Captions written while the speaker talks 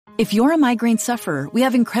If you're a migraine sufferer, we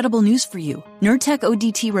have incredible news for you. Nurtec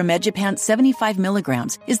ODT Rimegepant 75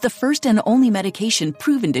 milligrams is the first and only medication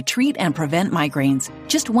proven to treat and prevent migraines.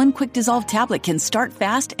 Just one quick dissolved tablet can start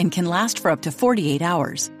fast and can last for up to 48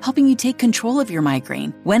 hours, helping you take control of your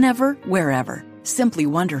migraine whenever, wherever. Simply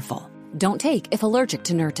wonderful. Don't take if allergic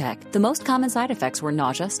to Nurtec. The most common side effects were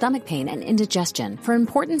nausea, stomach pain, and indigestion. For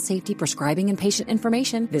important safety prescribing and patient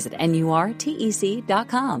information, visit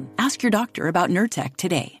NURTEC.com. Ask your doctor about Nurtec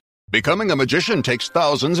today. Becoming a magician takes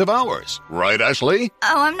thousands of hours. Right, Ashley?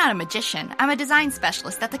 Oh, I'm not a magician. I'm a design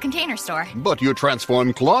specialist at the Container Store. But you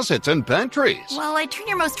transform closets and pantries. Well, I turn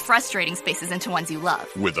your most frustrating spaces into ones you love.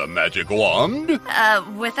 With a magic wand?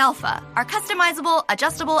 With Alpha, our customizable,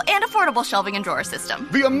 adjustable, and affordable shelving and drawer system.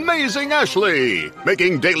 The amazing Ashley!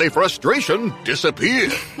 Making daily frustration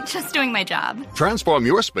disappear. Just doing my job. Transform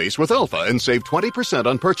your space with Alpha and save 20%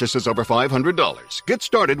 on purchases over $500. Get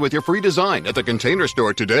started with your free design at the Container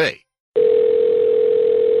Store today.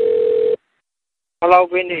 Hello,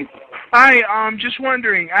 Winnie. Hi, just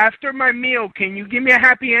wondering, after my meal, can you give me a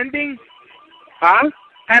happy ending? Huh?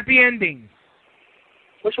 Happy ending.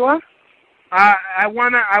 Which one? I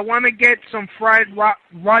wanna get some fried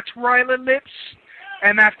Rottweiler lips,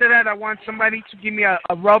 and after that, I want somebody to give me a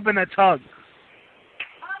rub and a tug.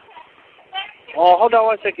 Oh, hold on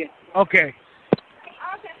 1 second. Okay.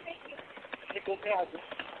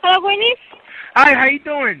 Hello, Winnie. Hi, how you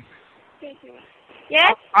doing?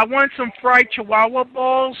 Yes? I want some fried Chihuahua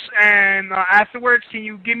balls, and afterwards, can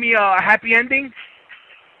you give me a happy ending?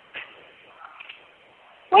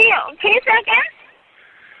 Wait, can you say again?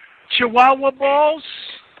 Chihuahua balls.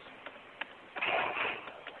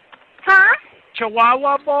 Huh?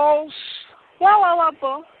 Chihuahua balls. What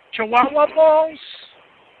ball? Chihuahua balls.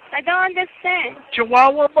 I don't understand.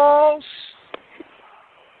 Chihuahua balls.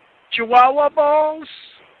 Chihuahua balls.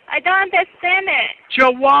 I don't understand it.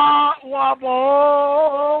 Chihuahua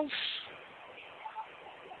balls.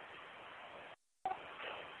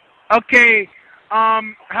 Okay. How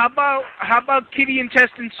about kitty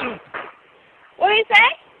intestine soup? What do you say?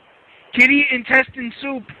 Kitty intestine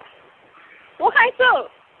soup. What kind of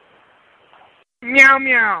soup? Meow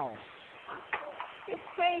meow. You're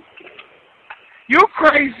crazy. You're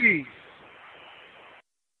crazy.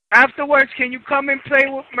 Afterwards, can you come and play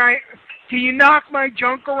with my? Can you knock my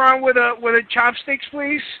junk around with a chopsticks,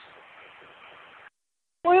 please?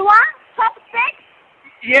 We want chopsticks?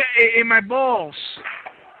 Yeah, in my balls.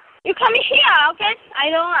 You come here, okay?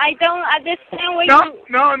 I don't understand what you.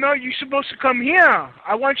 No. You're supposed to come here.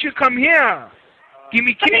 I want you to come here. Give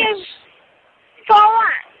me kiss. For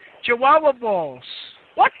what? Chihuahua balls.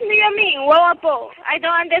 What do you mean, Chihuahua balls? I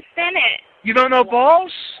don't understand it. You don't know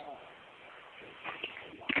balls?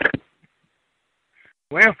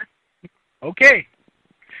 Well, okay.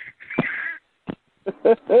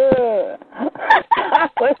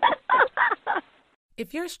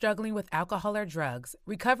 If you're struggling with alcohol or drugs,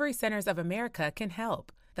 Recovery Centers of America can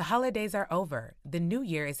help. The holidays are over, the new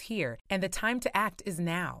year is here, and the time to act is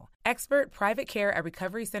now. Expert private care at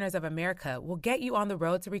Recovery Centers of America will get you on the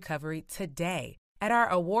road to recovery today. At our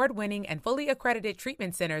award-winning and fully accredited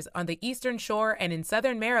treatment centers on the Eastern Shore and in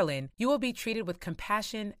Southern Maryland, you will be treated with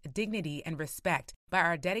compassion, dignity, and respect by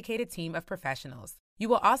our dedicated team of professionals. You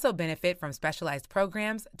will also benefit from specialized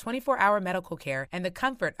programs, 24-hour medical care, and the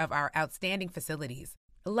comfort of our outstanding facilities.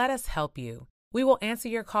 Let us help you. We will answer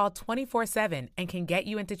your call 24/7 and can get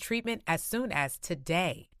you into treatment as soon as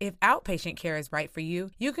today. If outpatient care is right for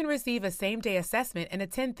you, you can receive a same-day assessment and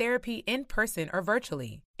attend therapy in person or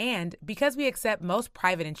virtually. And because we accept most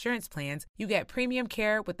private insurance plans, you get premium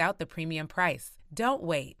care without the premium price. Don't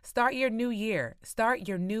wait. Start your new year. Start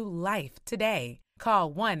your new life today.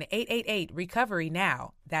 Call 1-888-RECOVERY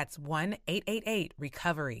now. That's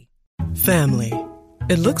 1-888-RECOVERY. Family.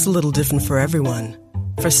 It looks a little different for everyone.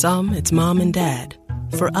 For some, it's mom and dad.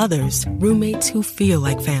 For others, roommates who feel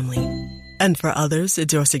like family. And for others,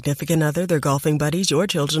 it's your significant other, their golfing buddies, your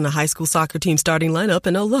children, a high school soccer team starting lineup,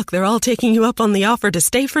 and oh look, they're all taking you up on the offer to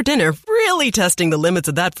stay for dinner, really testing the limits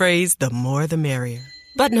of that phrase, the more the merrier.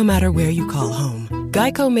 But no matter where you call home,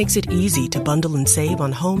 Geico makes it easy to bundle and save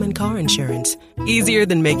on home and car insurance. Easier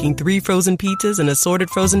than making 3 frozen pizzas and assorted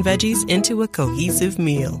frozen veggies into a cohesive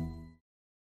meal.